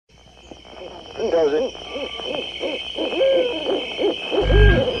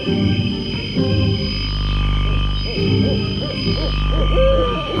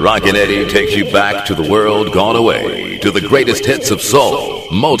Rockin' Eddie takes you back to the world gone away, to the greatest hits of soul,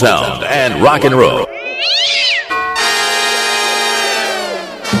 Motown, and rock and roll.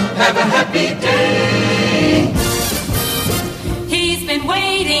 Have a happy day. He's been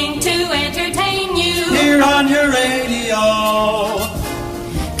waiting to entertain you Here on your radio.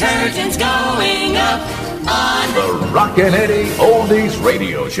 Curtains going up on The Rockin' Eddie Oldies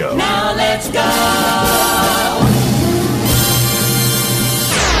Radio Show. Now let's go.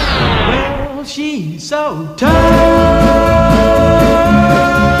 Well, she's so tough.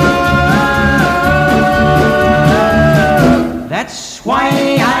 That's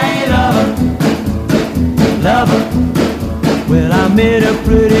why I love her. Well, I met a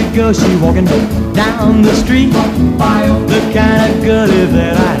pretty girl, she walking down the street. The kind of girlie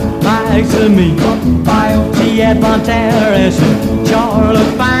that I like to meet. She had blonde hair and she sure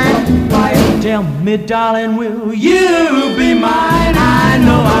looked fine. Tell me, darling, will you be mine? I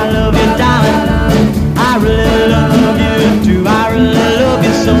know I love you, darling. I really love you too. I really love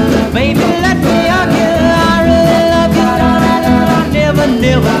you so. Baby, let me hug you. I really love you, darling. I'll never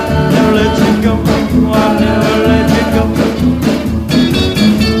let you go. I'll never let you go.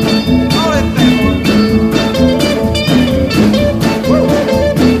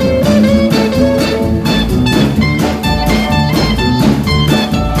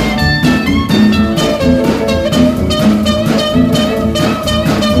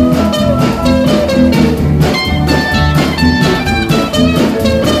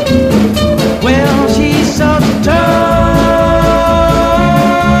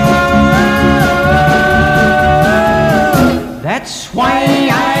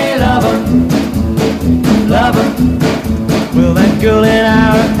 Girl and I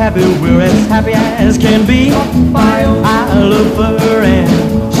are happy, we're as happy as can be. I love her and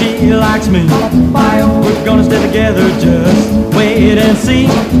she likes me. We're gonna stay together, just wait and see.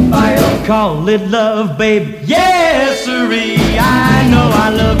 Call it love, baby, yes sirree. I know I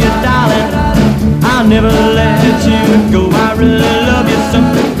love you, darling. I'll never let you go. I really love you so.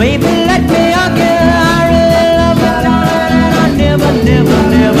 Baby, let me hug you. I really love you, darling. I'll never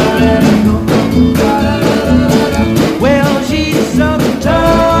let you go. Well, she's so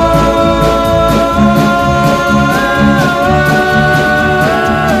tough.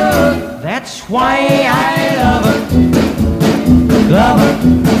 That's why I love her,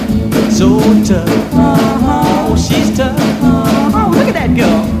 so tough. Oh, she's tough. Oh, look at that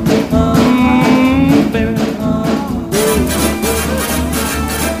girl. Baby.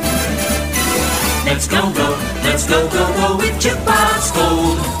 Let's go with Jukebox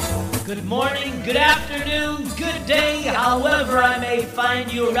Gold. Good morning, good afternoon, good day, however I may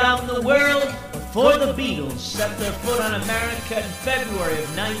find you around the world. Before the Beatles set their foot on America in February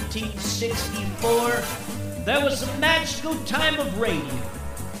of 1964, there was a magical time of radio.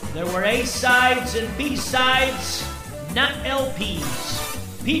 There were A-sides and B-sides, not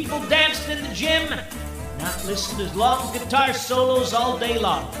LPs. People danced in the gym, not listened to long guitar solos all day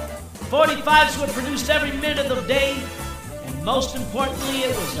long. 45s were produced every minute of the day, and most importantly,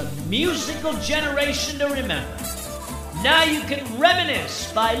 it was a musical generation to remember. Now you can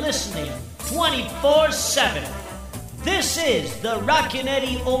reminisce by listening 24/7. This is the Rockin'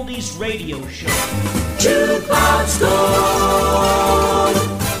 Eddie Oldies Radio Show. Jukebox Gold.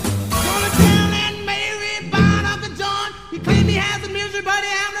 Gonna tell that Mary about Uncle John. He claimed he has the music, but he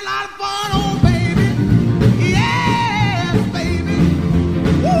having a lot of fun. Oh, baby. Yes, baby.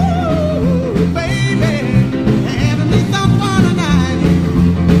 Woo, baby. Having me some fun tonight.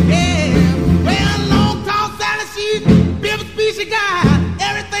 Yeah. Well, long, tall Sally, she's big species guy.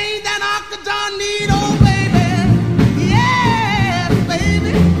 Everything that Uncle John need. Oh, baby. Yes,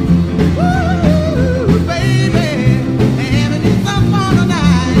 baby. Woo, baby. Having me some fun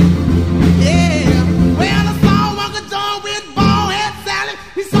tonight. Yeah. Well, I saw Uncle John with bald head Sally.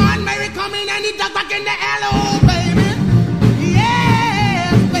 He saw Aunt Mary coming and he ducked back in the alley. Oh, baby.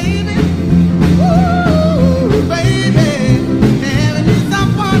 Yes, baby. Woo, baby. Having me some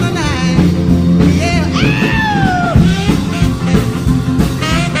fun tonight. Yeah.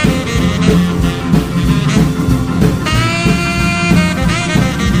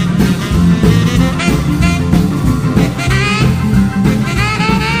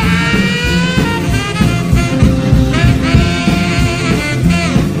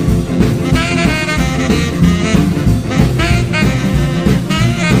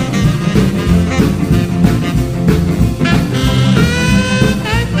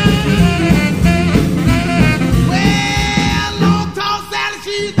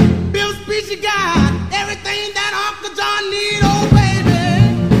 she got everything that Uncle John need, oh baby.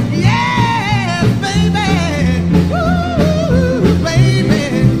 Yeah, baby. Ooh, baby.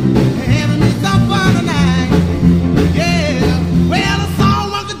 Having me some fun tonight. Yeah. Well, I saw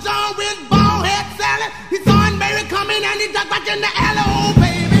Uncle John with bald head salad. He saw Aunt Mary coming and he ducked back in the alley, oh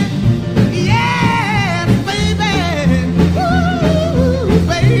baby. Yeah, baby. Ooh,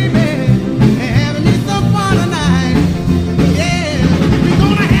 baby. Having me some fun tonight. Yeah. We're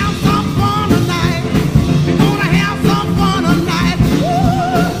gonna have some fun tonight. We're gonna have some fun tonight. Ooh,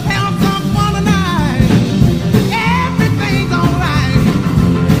 have some fun tonight. Everything's alright.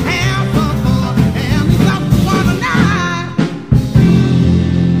 Have some fun. Have me some fun tonight.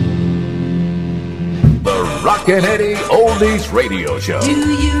 The Rockin' Eddie Oldies Radio Show. Do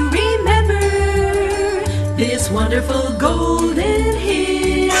you remember this wonderful golden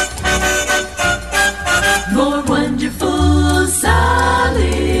hit? More wonderful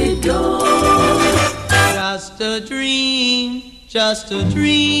solid gold. Just a dream, just a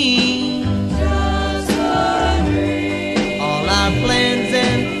dream. Just a dream. All our plans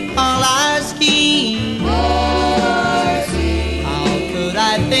and all our schemes. How could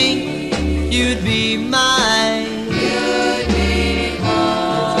I think you'd be mine?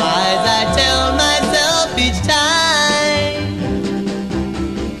 Those lies I tell myself each time.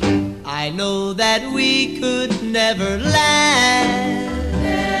 I know that we could never last.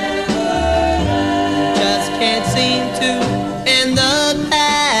 Just can't seem to end the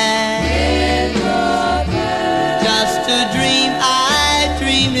past. Just a dream I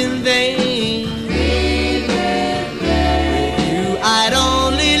dream in vain. With you I'd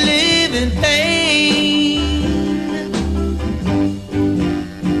only live in pain.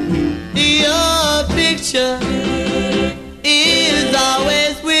 Your picture is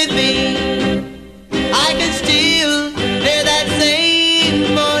always with me. I can still hear that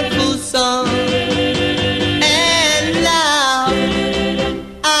same mournful song. And now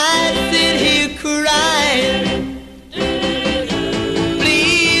I sit here crying.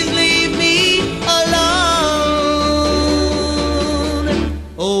 Please leave me alone.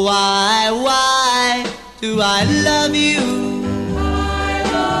 Oh, why do I love you?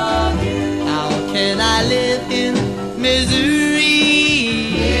 How can I live in misery?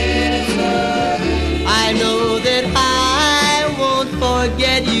 I know that I won't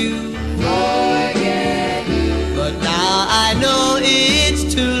forget you. But now I know it's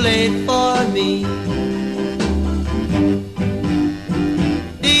too late for me.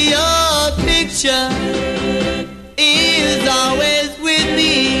 Your picture is always with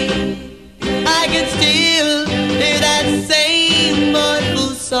me. I can still hear that same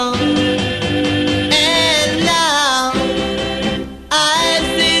mournful song. And now I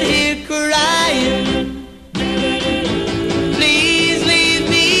sit here crying. Please leave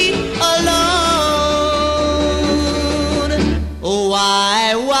me alone. Oh,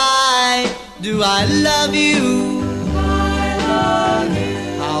 why do I love you?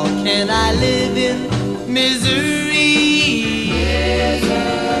 How can I live in misery?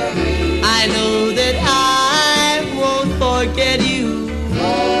 I know that I won't forget you.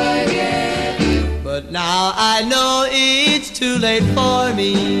 But now I know it's too late for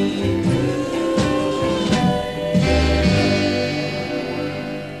me.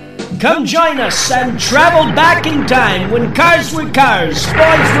 Come join us and travel back in time when cars were cars,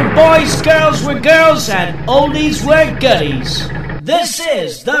 boys were boys, girls were girls, and oldies were goodies. This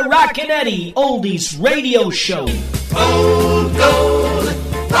is the Rockin' Eddie Oldies Radio Show. Old gold,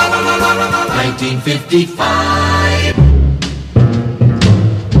 1955.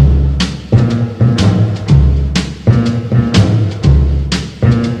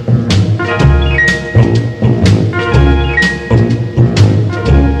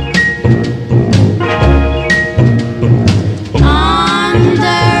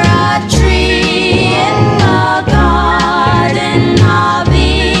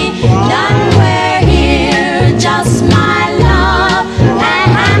 Just my love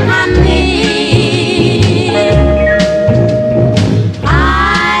and me.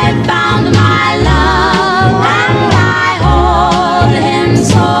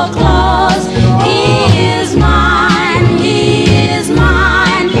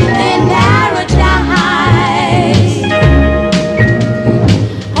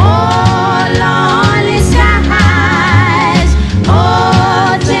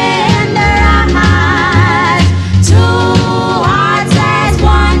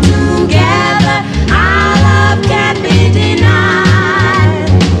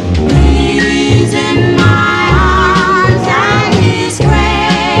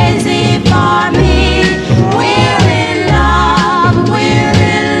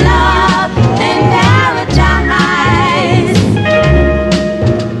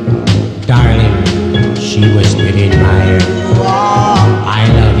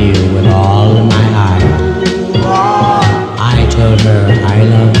 I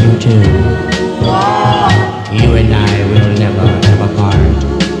love you too. You and I will never, never part.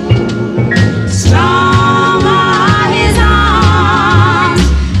 Strong are his arms,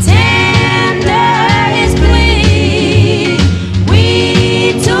 tender his plea. We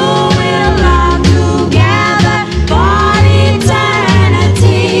two will love together for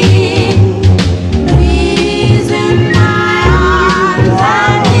eternity. He's in my arms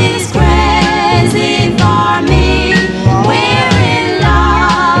and he's crazy for me. We're in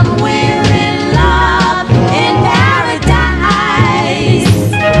love in paradise.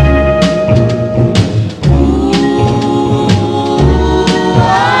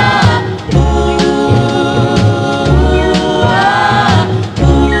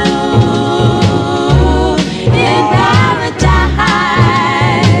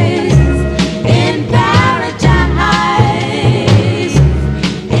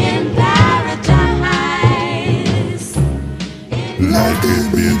 Life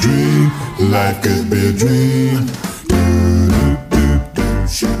could be a dream. Life could be a dream.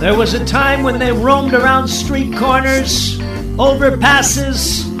 There was a time when they roamed around street corners,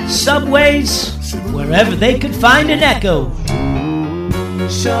 overpasses, subways, wherever they could find an echo.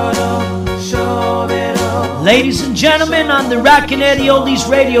 Ladies and gentlemen, on the Rockin' Eddie Oldies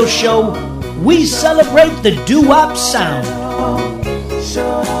radio show, we celebrate the doo-wop sound.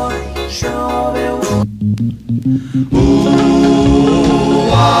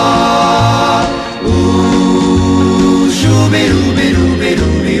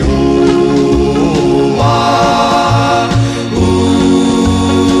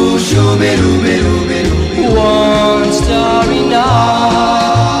 One starry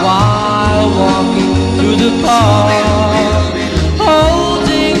night, while walking through the park,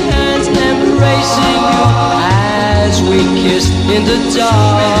 holding hands, embracing you as we kissed in the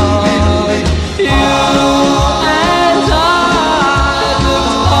dark. You and I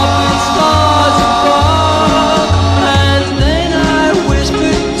looked up at stars above, and then I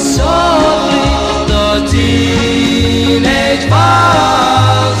whispered softly the teenage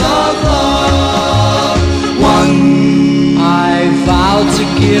vows of love. I vowed to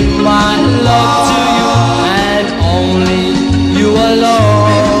give my love to you and only you alone.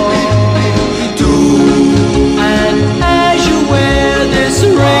 And as you wear this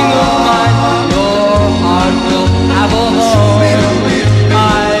ring of mine, your heart will have a home. I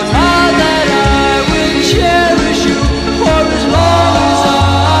vow that I will cherish you for as long as I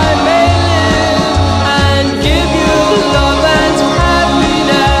may live and give you love and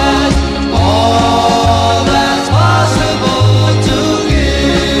happiness, all that's possible to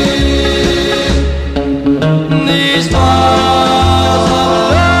give. These vows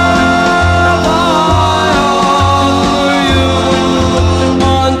of love I offer you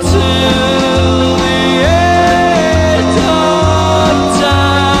until the end of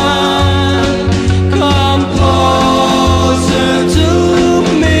time. Come closer to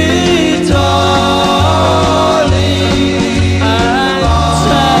me, darling, and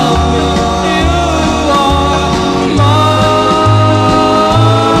tell me you are mine.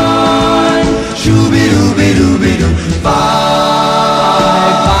 Shoo-be-doo-be-doo-be-doo. I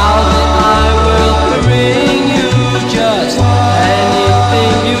vow that I will bring you just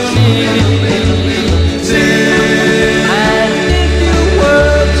anything you need. And if you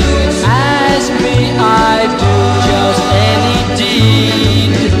were to ask me, I'd do just any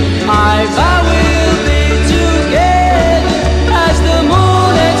deed. I vow we'll be together as the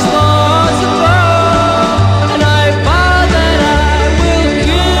moon and stars above. And I vow that I will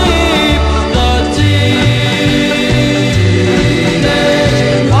keep the teenage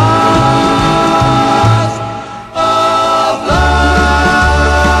vows of love.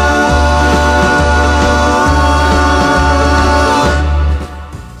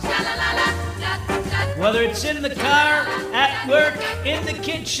 Whether it's in the car, at work, in the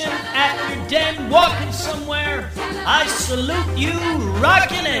kitchen, at your den, walking somewhere, I salute you,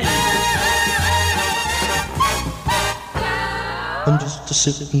 Rockin' Eddie. I'm just a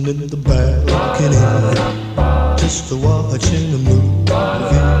sitting in the balcony, just a watching a movie,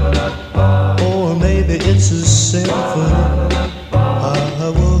 or maybe it's a symphony. I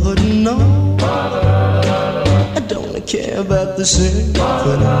wouldn't know. I don't care about the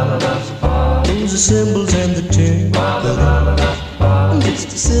symphonies, those are cymbals and the timpani. I'm just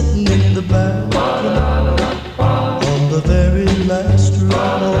a sitting in the balcony on the very last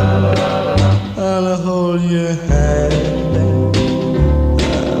row, and I hold your hand.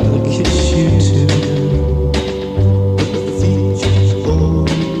 I'll kiss you too. But the feature's over,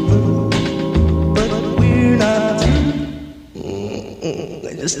 but we're not through.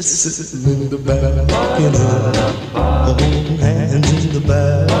 Just sitting in the balcony, holding hands in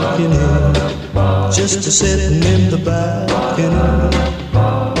just sitting in the balcony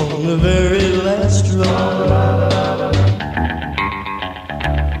on the very last row.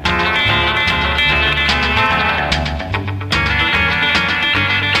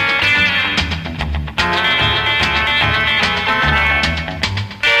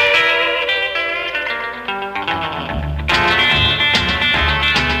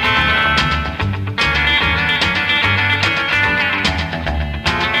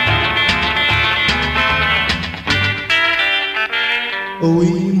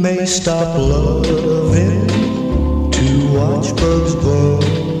 We may stop loving to watch bugs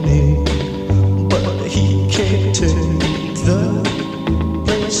burning, but he can't take the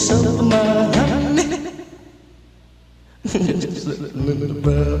place of my honey. Just sitting in the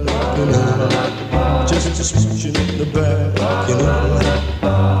balcony, just switching in the balcony,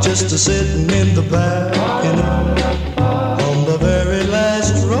 just sitting in the balcony on the very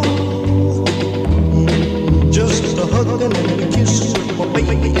last row, just a hugging and a kiss. In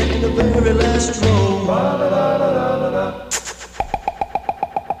the very last row.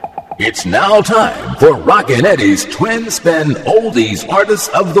 It's now time for Rockin' Eddie's Twin Spin Oldies Artists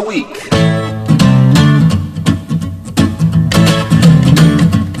of the Week.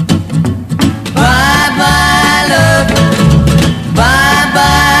 Bye-bye love,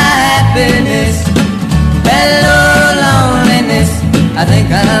 bye-bye happiness, hello loneliness, I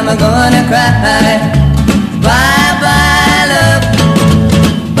think I'm gonna cry. Bye-bye love,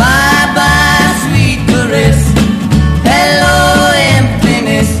 hello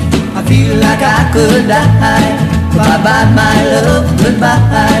emptiness, I feel like I could die. Bye-bye my love,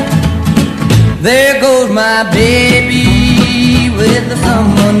 goodbye. There goes my baby with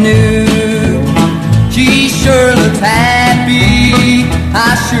someone new. She sure looks happy,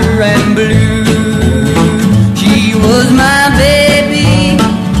 I sure am blue. She was my baby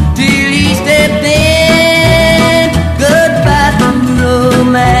till he stepped in. Goodbye to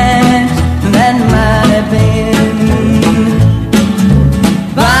romance, that might have been.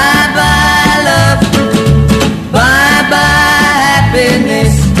 Bye-bye love, bye-bye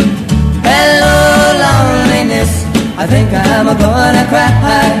happiness, hello loneliness, I think I'm gonna cry.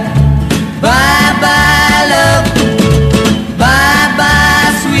 Bye-bye love, bye-bye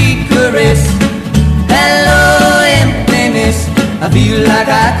sweet caress, hello emptiness, I feel like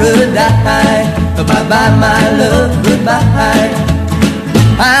I could die. Bye-bye my love, goodbye.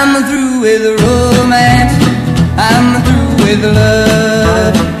 I'm through with romance, I'm through with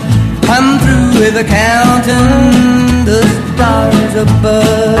love, I'm through with counting the stars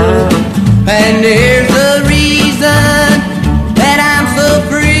above. And here's the reason that I'm so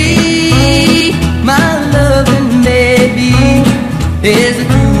free, my loving baby is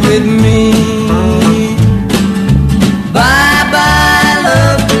through with me. Bye-bye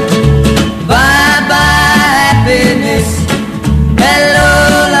love, bye-bye happiness, hello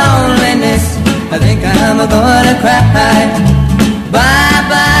loneliness, I think I'm gonna cry.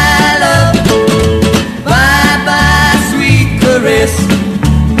 Bye-bye love, bye-bye sweet caress,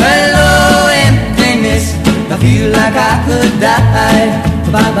 hello emptiness, I feel like I could die.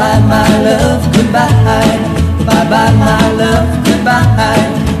 Bye-bye my love, goodbye. Bye-bye my love, goodbye.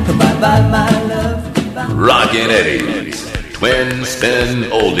 Bye-bye my love, goodbye. Rockin' Eddie's Twin Spin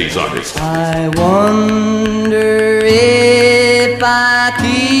Oldies Artists. I wonder if I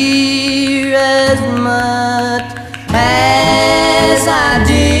care as much as I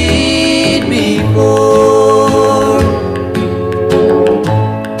did before.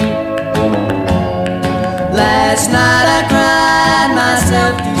 Last night I cried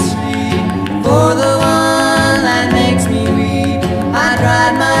myself to sleep for the one that makes me weep. I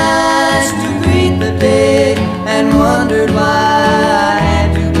dried my eyes to greet the day and wondered why I had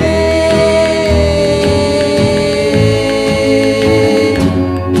to pay.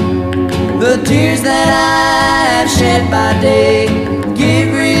 The tears that I have shed by day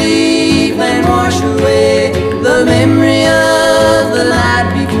give relief and wash away the memory of the night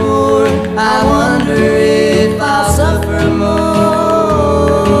before. I wonder if I'll suffer more.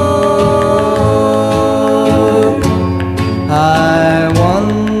 I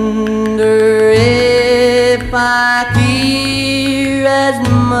wonder if I care as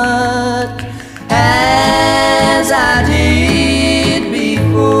much as I did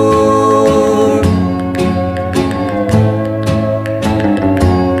before.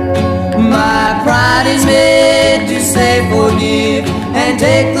 My pride is made to say forgive and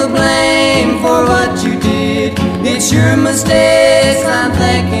take the blame for what you did. It's your mistakes I'm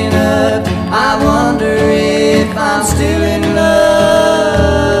thinking of. I wonder if I'm still in love.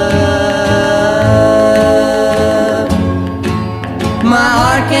 My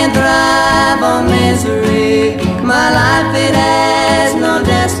heart can't thrive life of misery. My life, it has no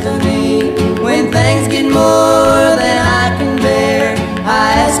destiny. When things get more than I can bear,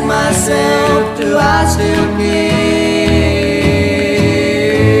 I ask myself, do I still care?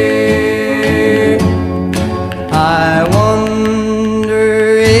 I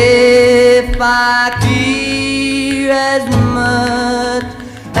wonder if I care as much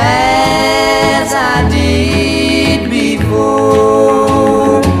as I did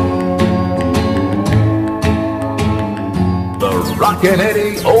before. The Rockin'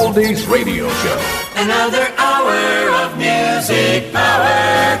 Eddie Oldies Radio Show. Another hour of music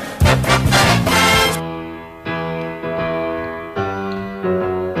power.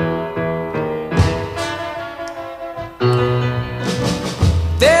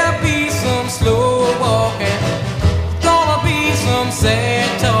 There'll be some slow walking, gonna be some sad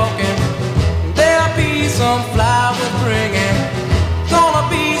talking. There'll be some flowers bringing, gonna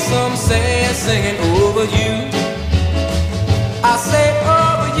be some sad singing over you. I say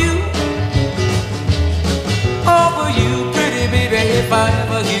over you, pretty baby, if I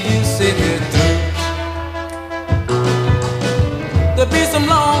ever hear you say it through. There'll be some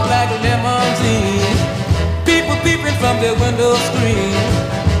long black limousines, people peeping from their window screen,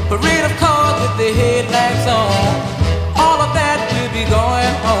 parade of cars with their headlights on. All of that will be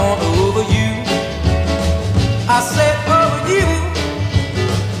going on over you. I said over you,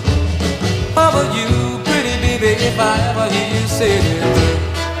 pretty baby, if I ever hear you say it through.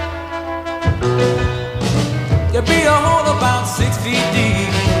 There'll be a hole about 6 feet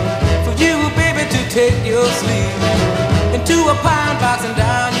deep for you, baby, to take your sleep. Into a pine box and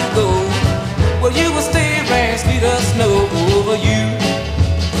down you go, where you will stay, rain, sleet, or snow over you.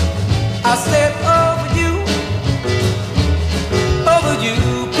 I said over you,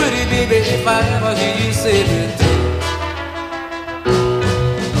 pretty baby, if I ever hear you say it through.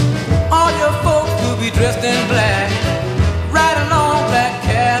 All your folks will be dressed in black, riding on black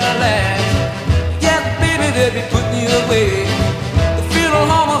Cadillac. Yes, baby, they'll be putting you away. The funeral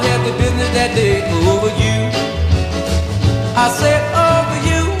home will have the business that day over you. I said over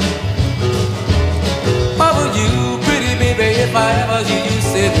you, pretty baby, if I ever hear you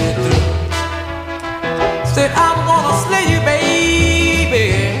say it through. Said I'm gonna slay you, baby.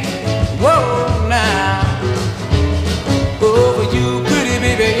 Whoa, now. Over you, pretty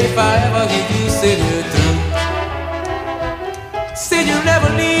baby, if I ever hear you say it through. Said you never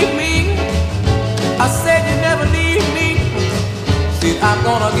leave me. I said you never leave me. Said I'm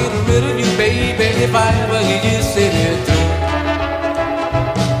gonna get rid of you, baby, if I ever hear you say it through.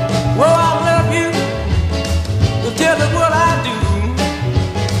 Well, I love you. Well, tell me what I do.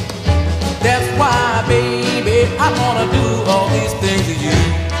 That's why, baby, I'm gonna do all these things to you.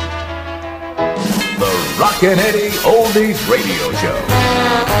 The Rockin' Eddie Oldies Radio Show.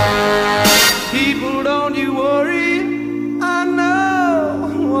 People, don't you worry, I know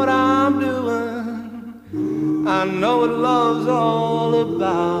what I'm doing. I know what love's all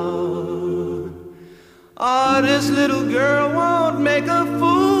about. Oh, this little girl won't make a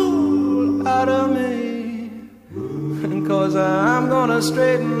fool out of me, 'cause I'm gonna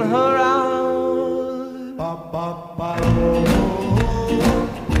straighten her out.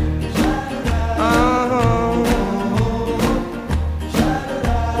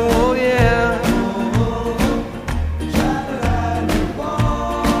 Oh yeah.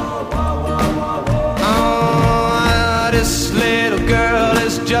 This little girl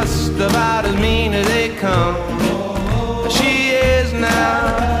is just about as mean as they come. She is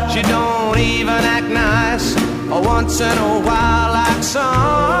now. She don't even act nice, or once in a while like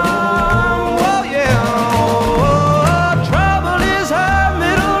some. Oh yeah. Oh, trouble is her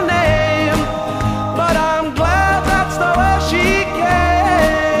middle name, but I'm glad that's the way she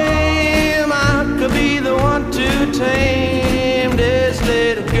came. I could be the one to tame this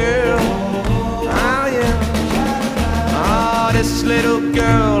little girl. Oh yeah. Oh, this little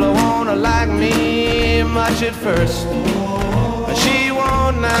girl wanna like me much at first, but she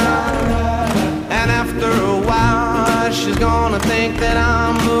won't now. And after a while, she's gonna think that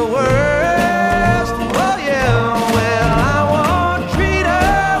I'm the worst. Oh yeah, well I won't treat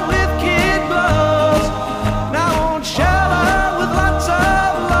her with kid gloves, and I won't shower her with lots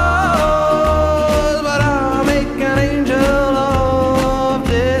of love, but I'll make an angel of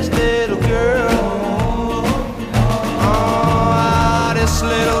this little girl. Oh, this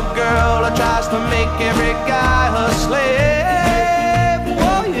little girl tries to make every guy her slave.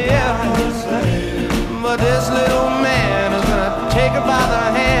 Oh yeah. But this little man is gonna take her by the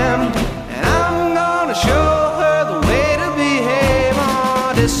hand, and I'm gonna show her the way to behave.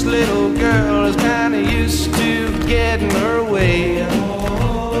 Oh, this little girl is kinda used to getting her way,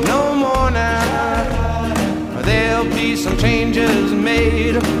 but no more now. some changes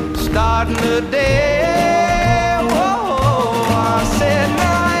made starting today. Whoa, I said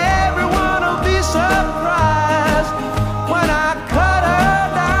now everyone will be surprised when I cut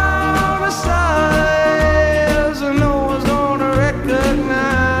her down to size. No one's gonna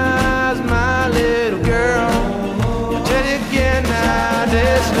recognize my little girl. I tell you again now,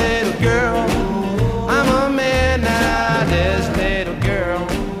 this little girl, I'm a man now, this little girl.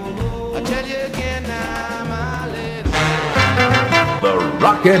 I tell you again now, my little The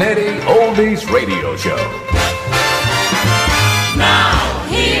Rockin' Eddie Oldies Radio Show. Now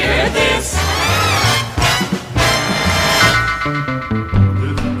hear this.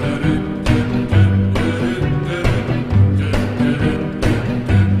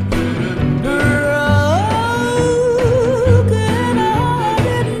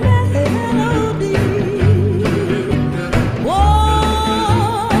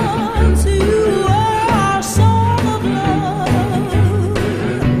 Once you were our song of love.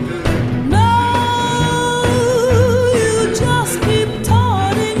 Now you just keep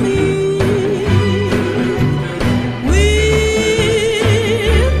taunting me with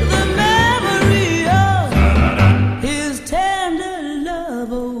the memory of his tender love.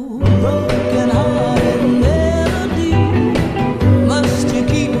 Oh, broken-hearted melody, must you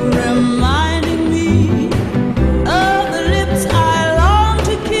keep reminding me of the lips I long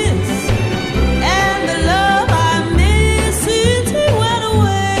to kiss and the love I miss since he went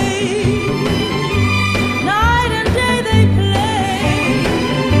away? Night and day they play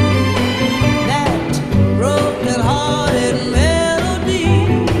that broken-hearted melody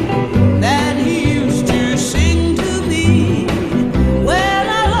that he used to sing to me when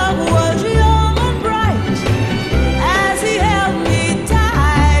our love was young and bright. As he held me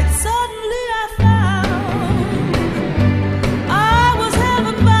tight, suddenly I found I was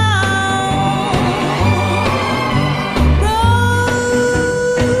heaven bound.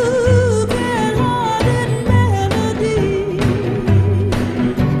 Broken-hearted melody.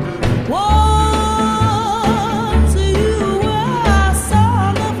 Once you were our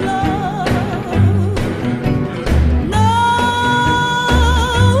song of love.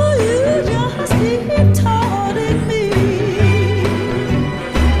 Now you just keep taunting me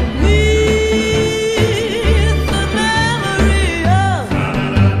with the memory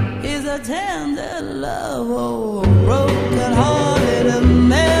of his tender love. Oh, broken-hearted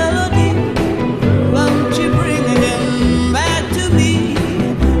melody, won't you bring him back to me?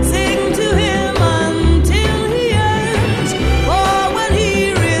 Sing to him until he yearns, for when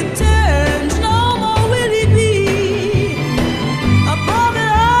he returns, no more will he be a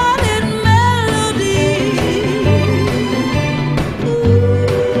broken-hearted melody.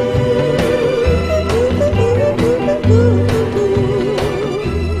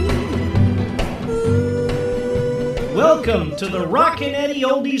 Welcome to the Rockin' Eddie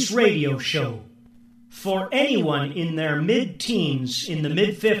Oldies Radio Show. For anyone in their mid-teens, in the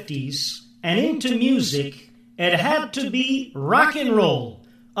mid-50s, and into music, it had to be rock and roll,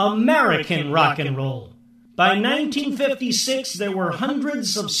 American rock and roll. By 1956, there were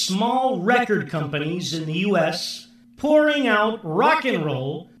hundreds of small record companies in the U.S. pouring out rock and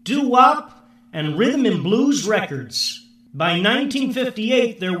roll, doo-wop, and rhythm and blues records. By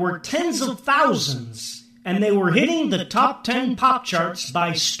 1958, there were tens of thousands, and they were hitting the top 10 pop charts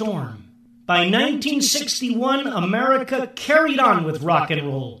by storm. By 1961, America carried on with rock and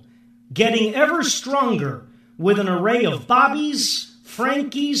roll, getting ever stronger with an array of Bobbies,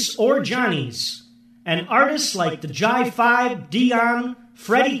 Frankies, or Johnnies, and artists like the Jive Five, Dion,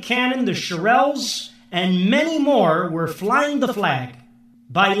 Freddie Cannon, the Shirelles, and many more were flying the flag.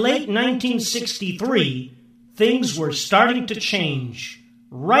 By late 1963, things were starting to change,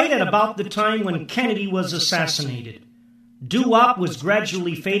 right at about the time when Kennedy was assassinated. Doo-wop was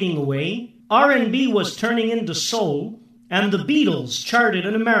gradually fading away, R&B was turning into soul, and the Beatles charted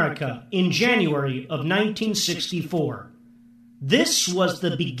in America in January of 1964. This was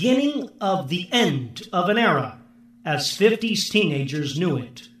the beginning of the end of an era, as 50s teenagers knew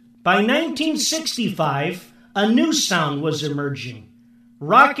it. By 1965, a new sound was emerging.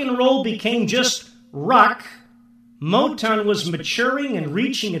 Rock and roll became just rock. Motown was maturing and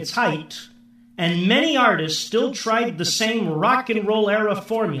reaching its height, and many artists still tried the same rock and roll era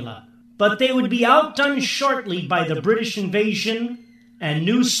formula, but they would be outdone shortly by the British invasion and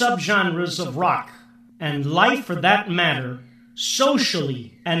new subgenres of rock, and life for that matter,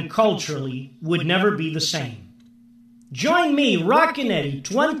 socially and culturally, would never be the same. Join me, Rockin' Eddie,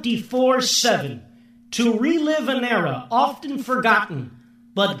 24/7, to relive an era often forgotten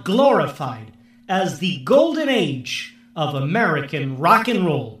but glorified as the golden age of American rock and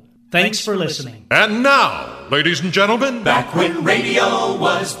roll. Thanks for listening. And now, ladies and gentlemen, Back when radio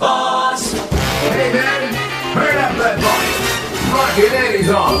was boss. Hey, man, turn up that volume. Rocky Daddy's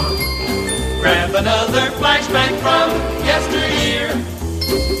on. Grab another flashback from yesteryear.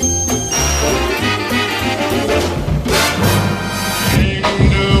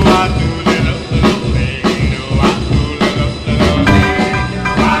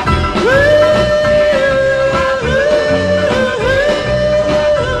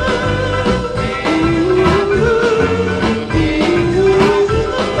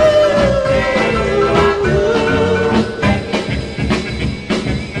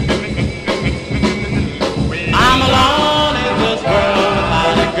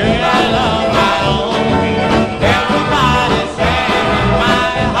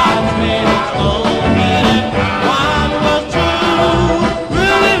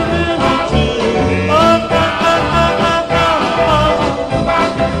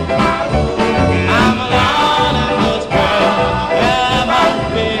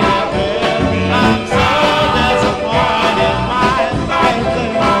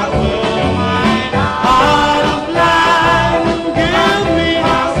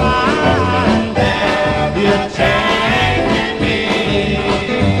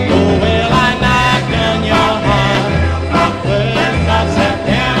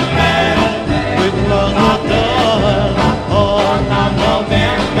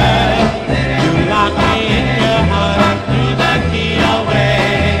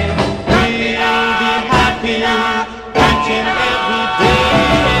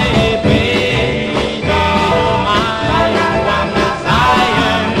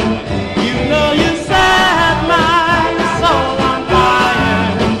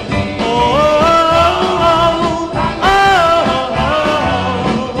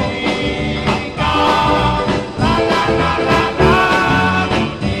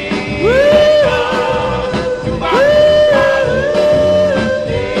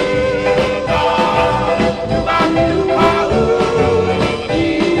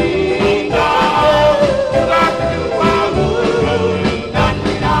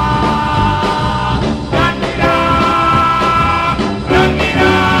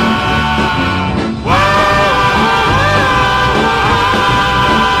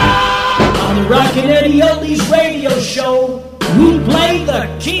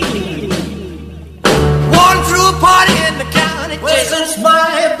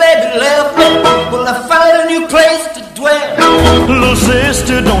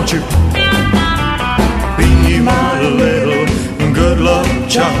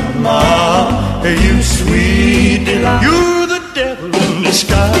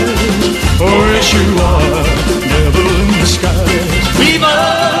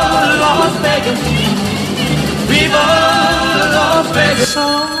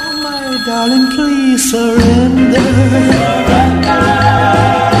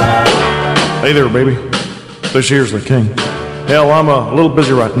 Hey there, baby. This here's the king. Hell, I'm a little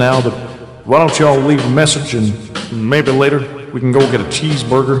busy right now, but why don't y'all leave a message and maybe later we can go get a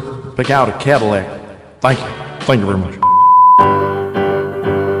cheeseburger, pick out a Cadillac. Thank you. Thank you very much.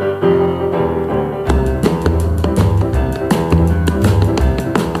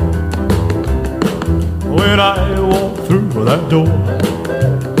 When I walk through that door,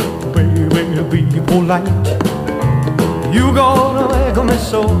 baby, be polite. You gonna make me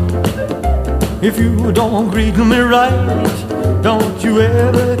so. If you don't greet me right, don't you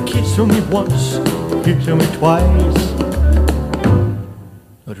ever kiss me once, kiss me twice,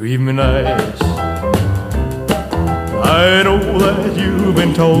 treat me nice. I know that you've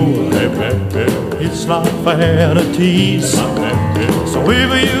been told it's not fair to tease. So if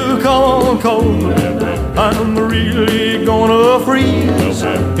you come cold, I'm really gonna freeze.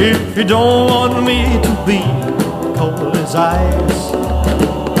 If you don't want me to be cold as ice,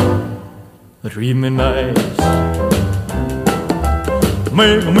 treat me nice.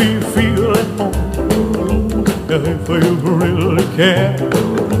 Make me feel at home if you really care.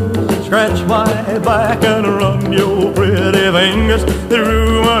 Scratch my back and run your pretty fingers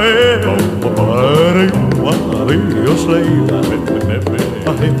through my hair. But you wanna be your slave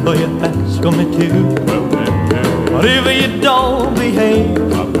if you ask me to. But if you don't behave,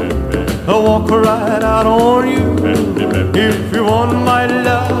 I'll walk right out on you. If you want my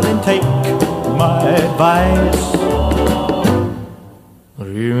love, then take my advice.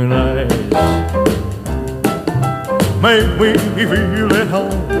 Real nice. Make me feel at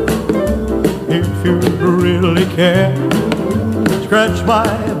home if you really care. Scratch my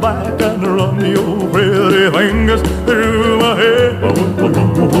back and run your pretty fingers through my hair.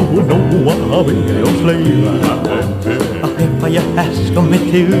 No, I'll be your slave. Well, you ask me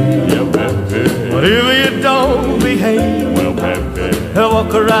to. But if you don't behave, I'll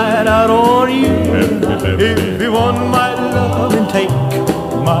walk right out on you. If you want my love and take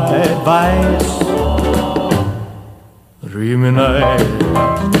my advice, treat me nice,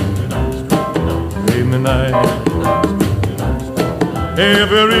 treat me nice.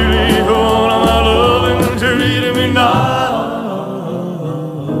 If you really want my loving, treat me nice.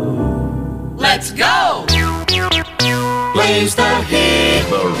 Let's go! Plays the hit.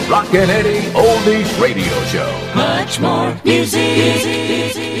 The Rockin' Eddie Oldies Radio Show. Much more music.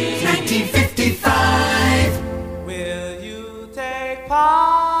 1955. Will you take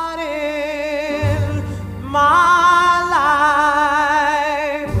part in my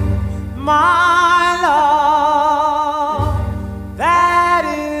life, my love? That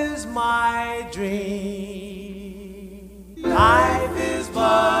is my dream. Life is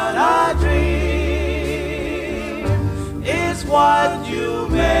but a dream. It's what you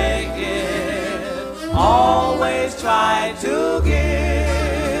make it. Always try to give.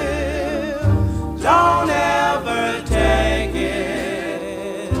 Don't ever take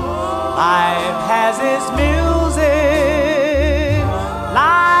it. Life has its music.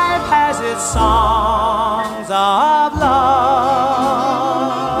 Life has its songs of love.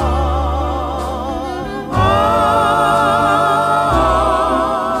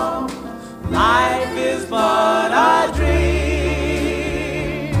 Life is but a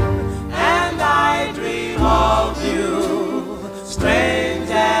dream, and I dream of you, strange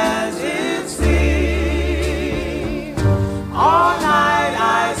as it seems. All night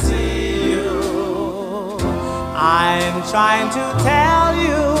I see you. I'm trying to tell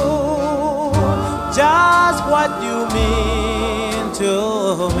you just what you mean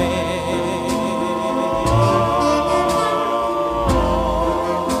to me.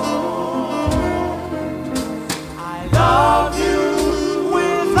 I love you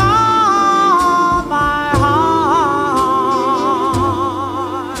with all my heart,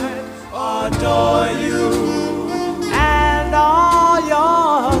 adore you and all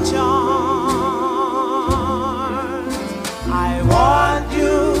your charms. I want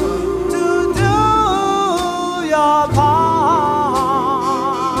you to do your part.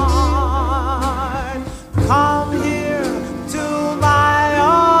 Come here to my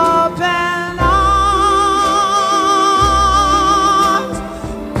open arms.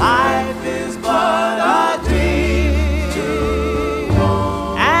 Life is but a dream,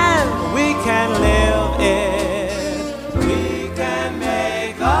 and we can live it. We can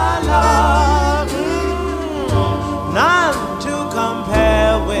make a love, none to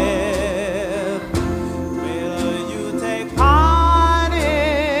compare with. Will you take part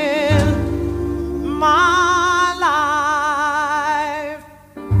in my life,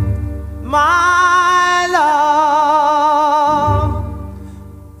 my love?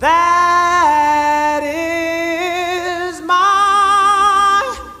 That is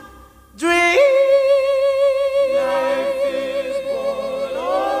my dream. Life is but a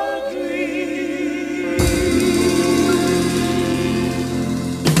dream.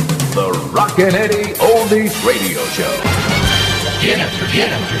 The Rockin' Eddie Oldies Radio Show. Hit after hit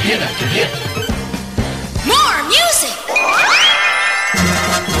after hit after hit. More music.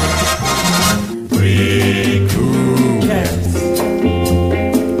 Three cool cats.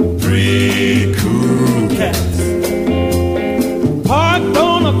 Three cool cats. Parked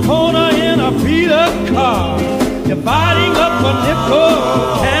on a corner in a beat-up car, dividing up a nickel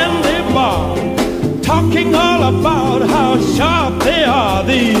candy bar, talking all about how sharp they are.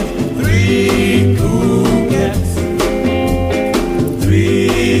 These three cool cats,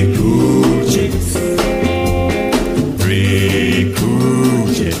 three cool chicks, three cool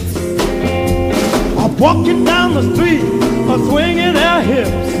chicks. Walking down the street, swinging their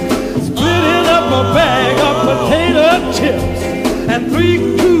hips, splitting up a bag of potato chips. And three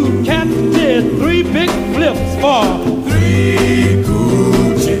cool cats did three big flips for three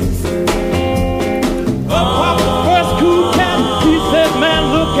cool chicks. Well, the first cool cat, he said, man,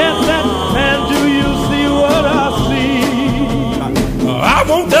 look at that. Man, do you see what I see? I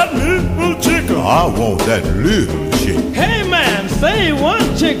want that little chick. I want that little chick. Hey, man, say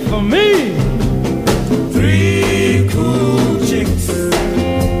one chick for me. Three cool chicks.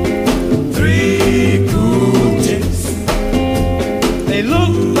 Three cool chicks. They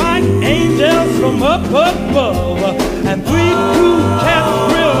look like angels from up above. And three cool cats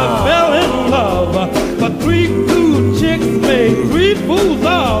really fell in love. But three cool chicks made three fools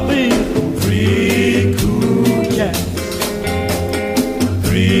of these three cool cats.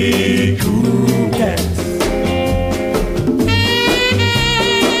 Three cool cats.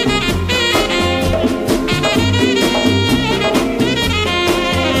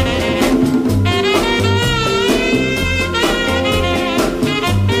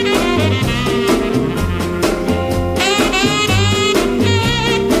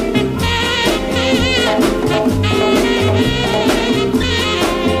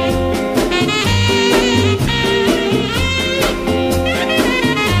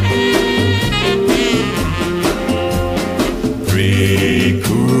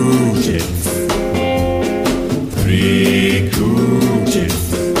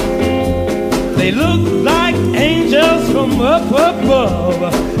 They look like angels from up above.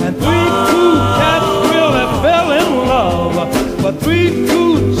 And 3 cool cats really fell in love. But 3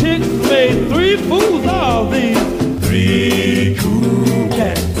 cool chicks made 3 fools of these 3 cool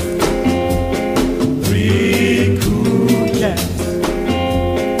cats. 3 cool cats.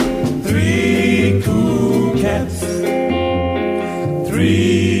 3 cool cats. 3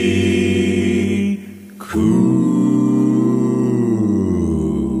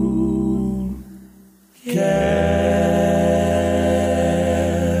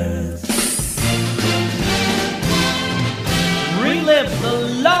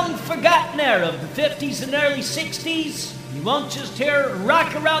 of the 50s and early 60s. You won't just hear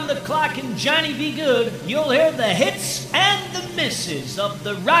Rock Around the Clock and Johnny B. Good. You'll hear the hits and the misses of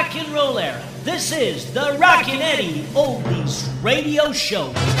the rock and roll era. This is the Rockin' Eddie Oldies Radio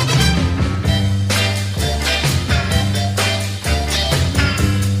Show.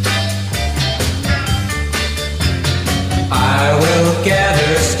 I will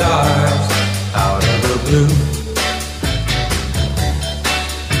gather stars out of the blue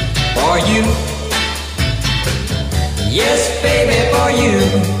for you, yes baby, for you.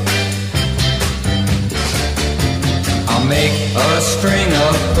 I'll make a string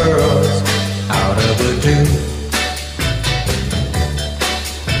of pearls out of the dew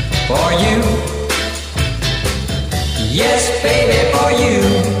for you, yes baby, for you.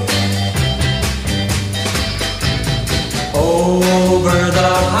 Over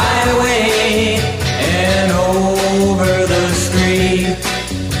the highway and over the street,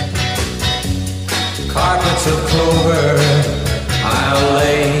 carpets of clover I'll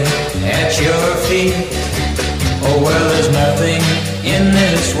lay at your feet. Oh well, there's nothing in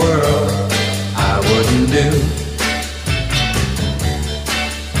this world I wouldn't do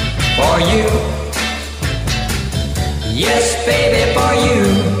for you, yes baby, for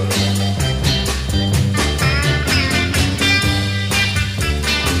you.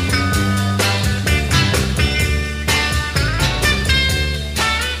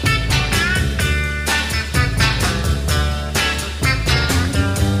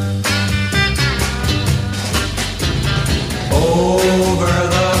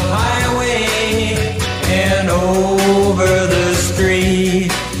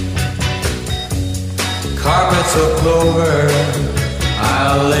 Of clover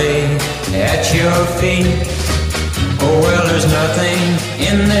I'll lay at your feet. Oh well, there's nothing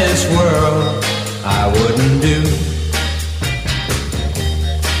in this world I wouldn't do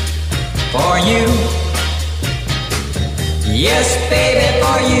for you, yes baby,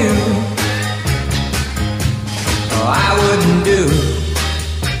 for you. Oh, I wouldn't do,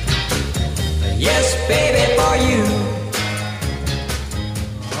 yes baby, for you.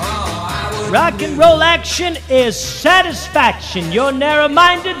 Rock and roll action is satisfaction. You're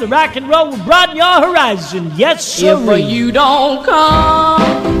narrow-minded, the rock and roll will broaden your horizon. Yes, sir. If you don't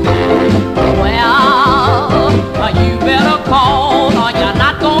come, well, you better call, or you're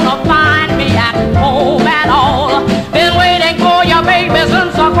not gonna find me at home at all. Been waiting for your baby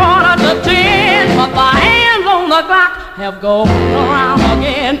since 9:45, but the hands on the clock have gone around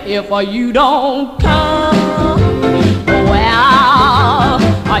again. If you don't come, well,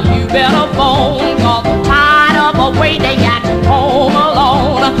 you better phone, 'cause I'm tired of waiting at home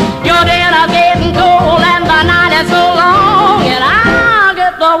alone. Your dinner getting cold and the night is so long, and I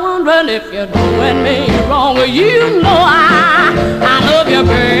get to wondering if you're doing me wrong. You know I love you,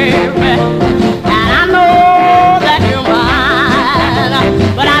 baby, and I know that you're mine,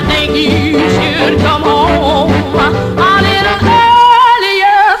 but I think you should come home a little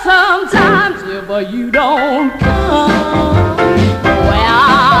earlier sometimes if you don't come.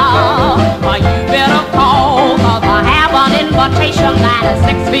 You better call, 'cause I have an invitation that is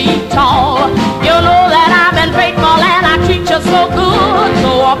 6 feet tall. You know that I've been faithful and I treat you so good,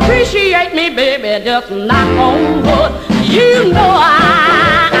 so appreciate me, baby, just knock on wood. You know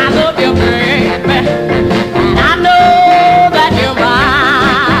I love you, baby, and I know that you're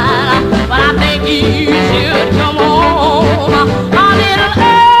mine, but I think you should come home a little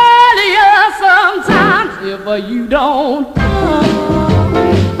earlier sometimes if you don't come.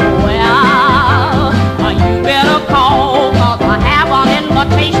 You better call, 'cause I have an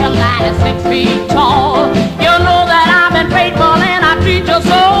invitation that is 6 feet tall. You know that I've been faithful and I treat you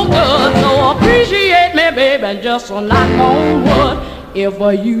so good, so appreciate me, baby, just knock on wood if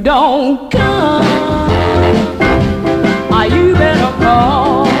you don't come. You better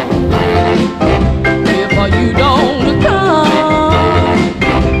call if you don't come.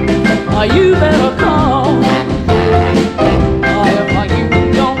 You better call.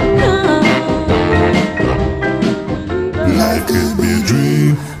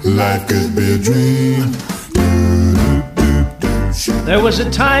 life could be a dream. There was a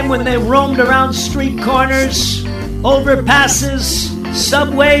time when they roamed around street corners, overpasses,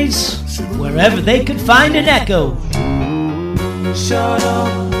 subways, wherever they could find an echo.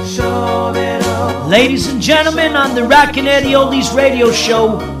 Ladies and gentlemen, on the Rockin' Eddie Oldies radio show,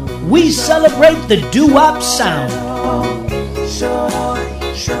 we celebrate the doo-wop sound.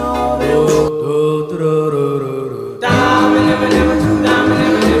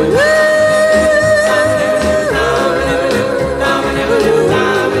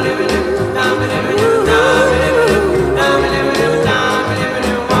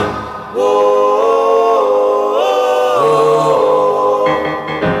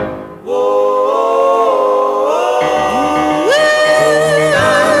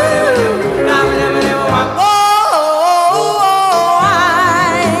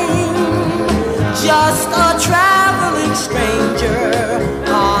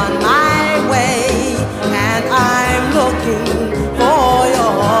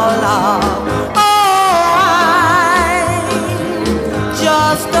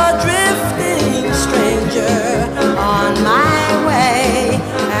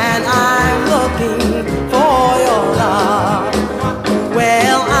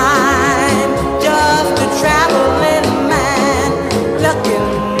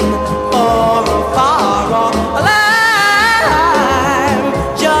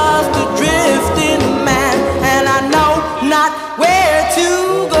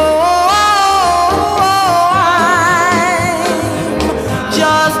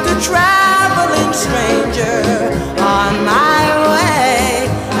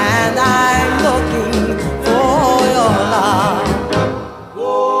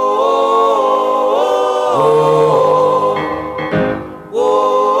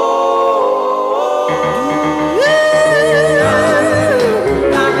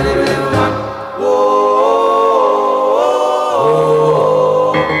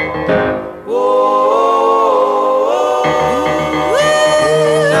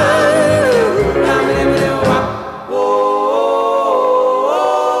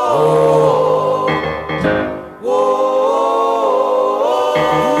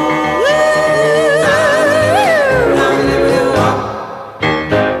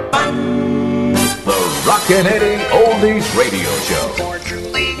 Rockin' Eddie Oldies Radio Show. For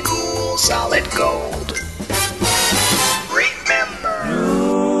truly cool, solid gold. Remember.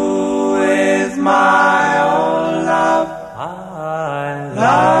 Who is my old love? I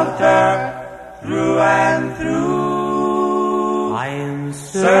loved her through and through. I am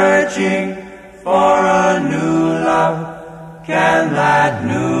searching for a new love. Can that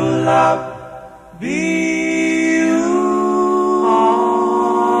new love be?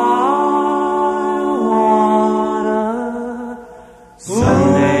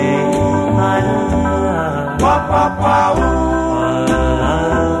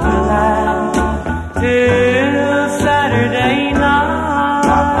 Till Saturday night, I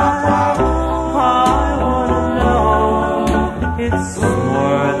wanna know it's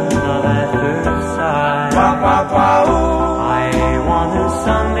more than love at first sight. I want a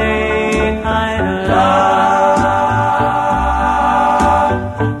Sunday kind of love,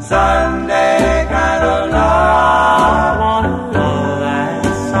 Sunday kind of love. I want a love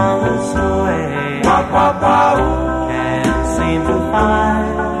that's on its way. Can't seem to find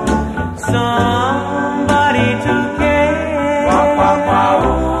somebody to care.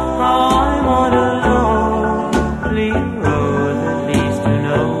 I'm on a lonely road that leads to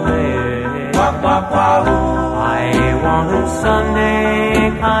nowhere. I want a Sunday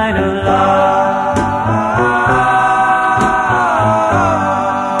kind of love.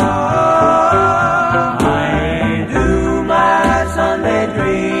 I do my Sunday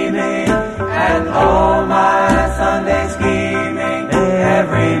dreaming and all my Sunday scheming.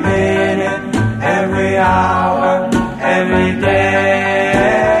 Every minute, every hour, every day,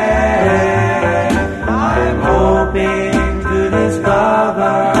 I'm hoping to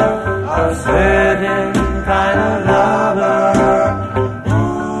discover a certain kind of lover who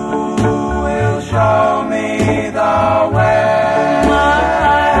will show me the way.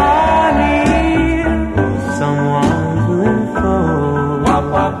 I need someone to unfold,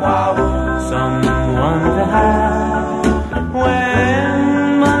 someone to have when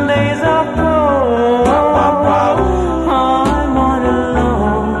Mondays are cold. I'm on a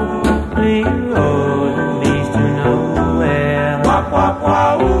lonely road that leads to nowhere.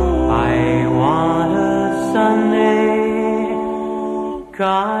 I want a Sunday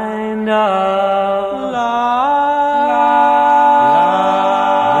kind of love.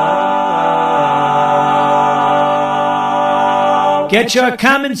 Get your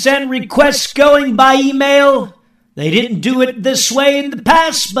comments and requests going by email. They didn't do it this way in the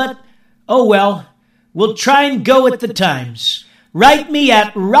past, but oh well. We'll try and go with the times. Write me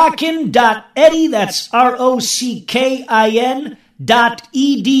at rockin.eddy, that's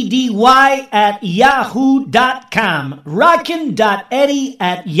rockin.eddy@yahoo.com.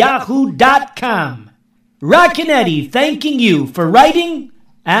 Rockin.eddy@yahoo.com. Rockin' Eddie thanking you for writing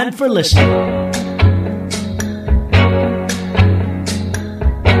and for listening.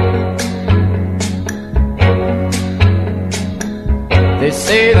 They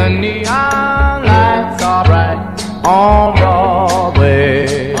say the neon lights are bright on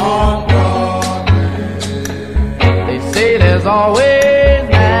Broadway. On Broadway. They say there's always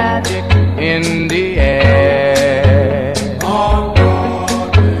magic in the air. On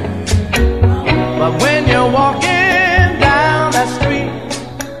Broadway. But when you're walking down that street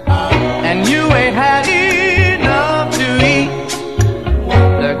and you ain't had enough to eat,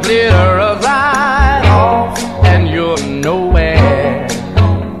 the glitter of right off and you're nowhere.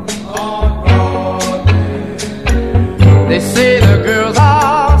 They say the girls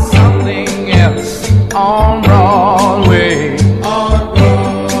are something else on Broadway. On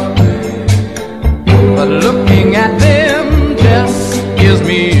Broadway. But looking at them just gives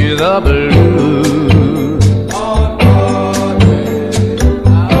me the blues. On Broadway.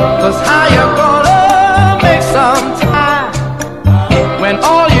 'Cause how you gonna make some time when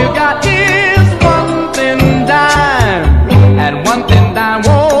all you got is one thin dime, and one thin dime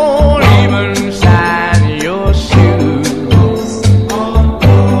won't even shine your shoes.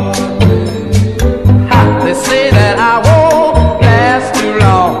 They say that I won't last too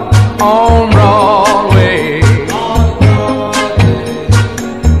long on Broadway.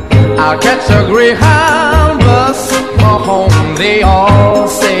 I'll catch a Greyhound bus for home, they all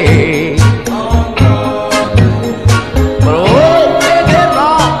say. But oh, they're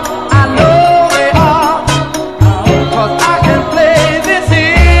wrong, I know they are, 'cause I can play this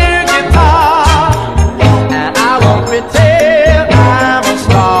here guitar, and I won't pretend I'm a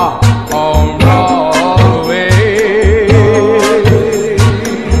star on Broadway.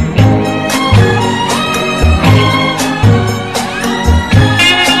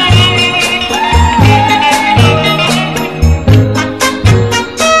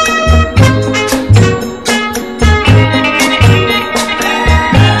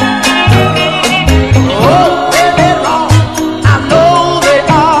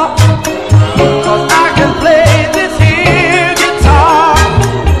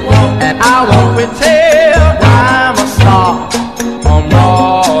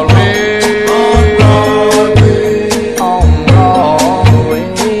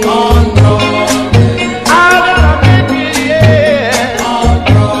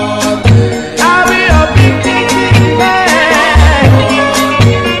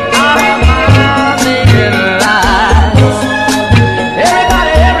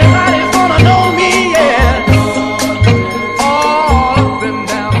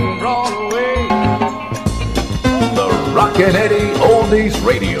 Rockin' Eddie Oldies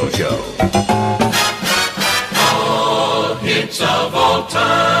Radio Show. All hits of all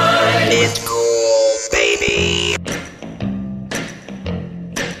time. It's cool, baby.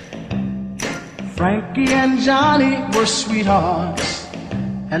 Frankie and Johnny were sweethearts.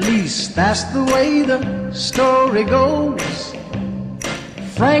 At least that's the way the story goes.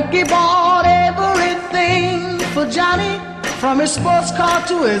 Frankie bought everything for Johnny, from his sports car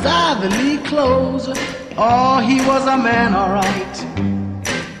to his Ivy League clothes. Oh, he was a man, all right.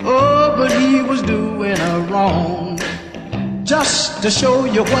 Oh, but he was doing her wrong. Just to show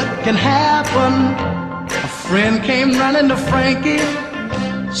you what can happen, a friend came running to Frankie,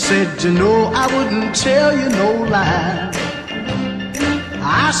 said, you know, I wouldn't tell you no lie.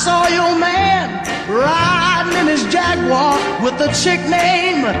 I saw your man riding in his Jaguar with a chick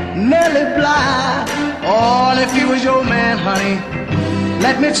named Nellie Bly. Oh, and if he was your man, honey,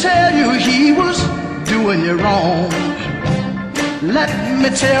 let me tell you, he was doing you wrong. Let me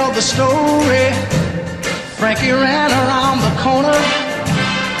tell the story. Frankie ran around the corner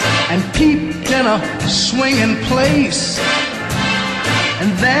and peeped in a swinging place,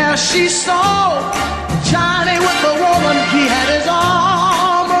 and there she saw Johnny with the woman. He had his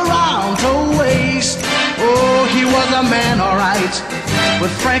arm around her waist. Oh, he was a man, all right, but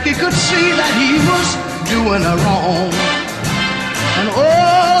Frankie could see that he was doing her wrong. And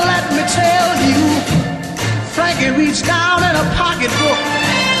oh, let me tell you, Frankie reached down in a pocketbook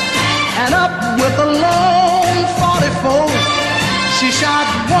and up with a long 44. She shot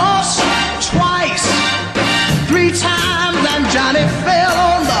once, twice, 3 times, and Johnny fell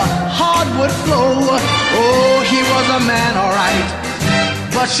on the hardwood floor. Oh, he was a man, all right,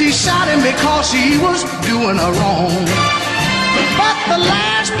 but she shot him because she was doing her wrong. But the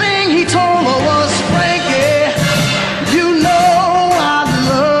last thing he told her was, Frankie, you know I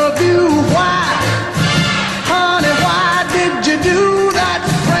love you. Why? Honey, why did you do that,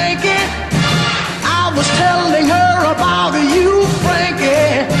 Frankie? I was telling her about you,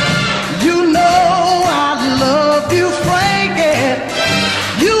 Frankie. You know I love you, Frankie.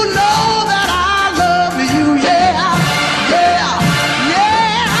 You know that I love you, yeah, yeah,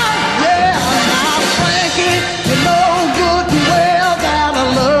 yeah, yeah. Now, Frankie, you know good and well that I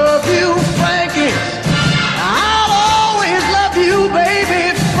love you, Frankie. I'll always love you,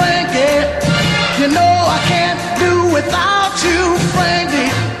 baby, Frankie. You know I can't do without you,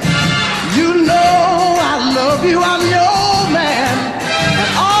 Frankie. You know I love you, I'm your man.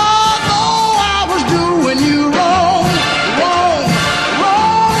 And although I was doing you wrong,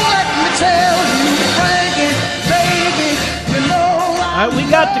 let me tell you, Frankie, baby, you know I All right, we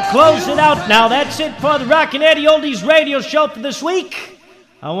got to close it out now. That's it for the Rockin' Eddie Oldies radio show for this week.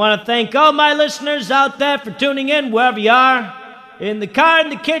 I want to thank all my listeners out there for tuning in wherever you are. In the car, in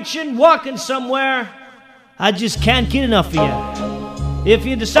the kitchen, walking somewhere. I just can't get enough of you. If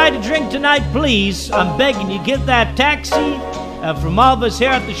you decide to drink tonight, please, I'm begging you, get that taxi. From all of us here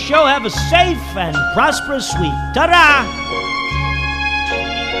at the show, have a safe and prosperous week. Ta-da!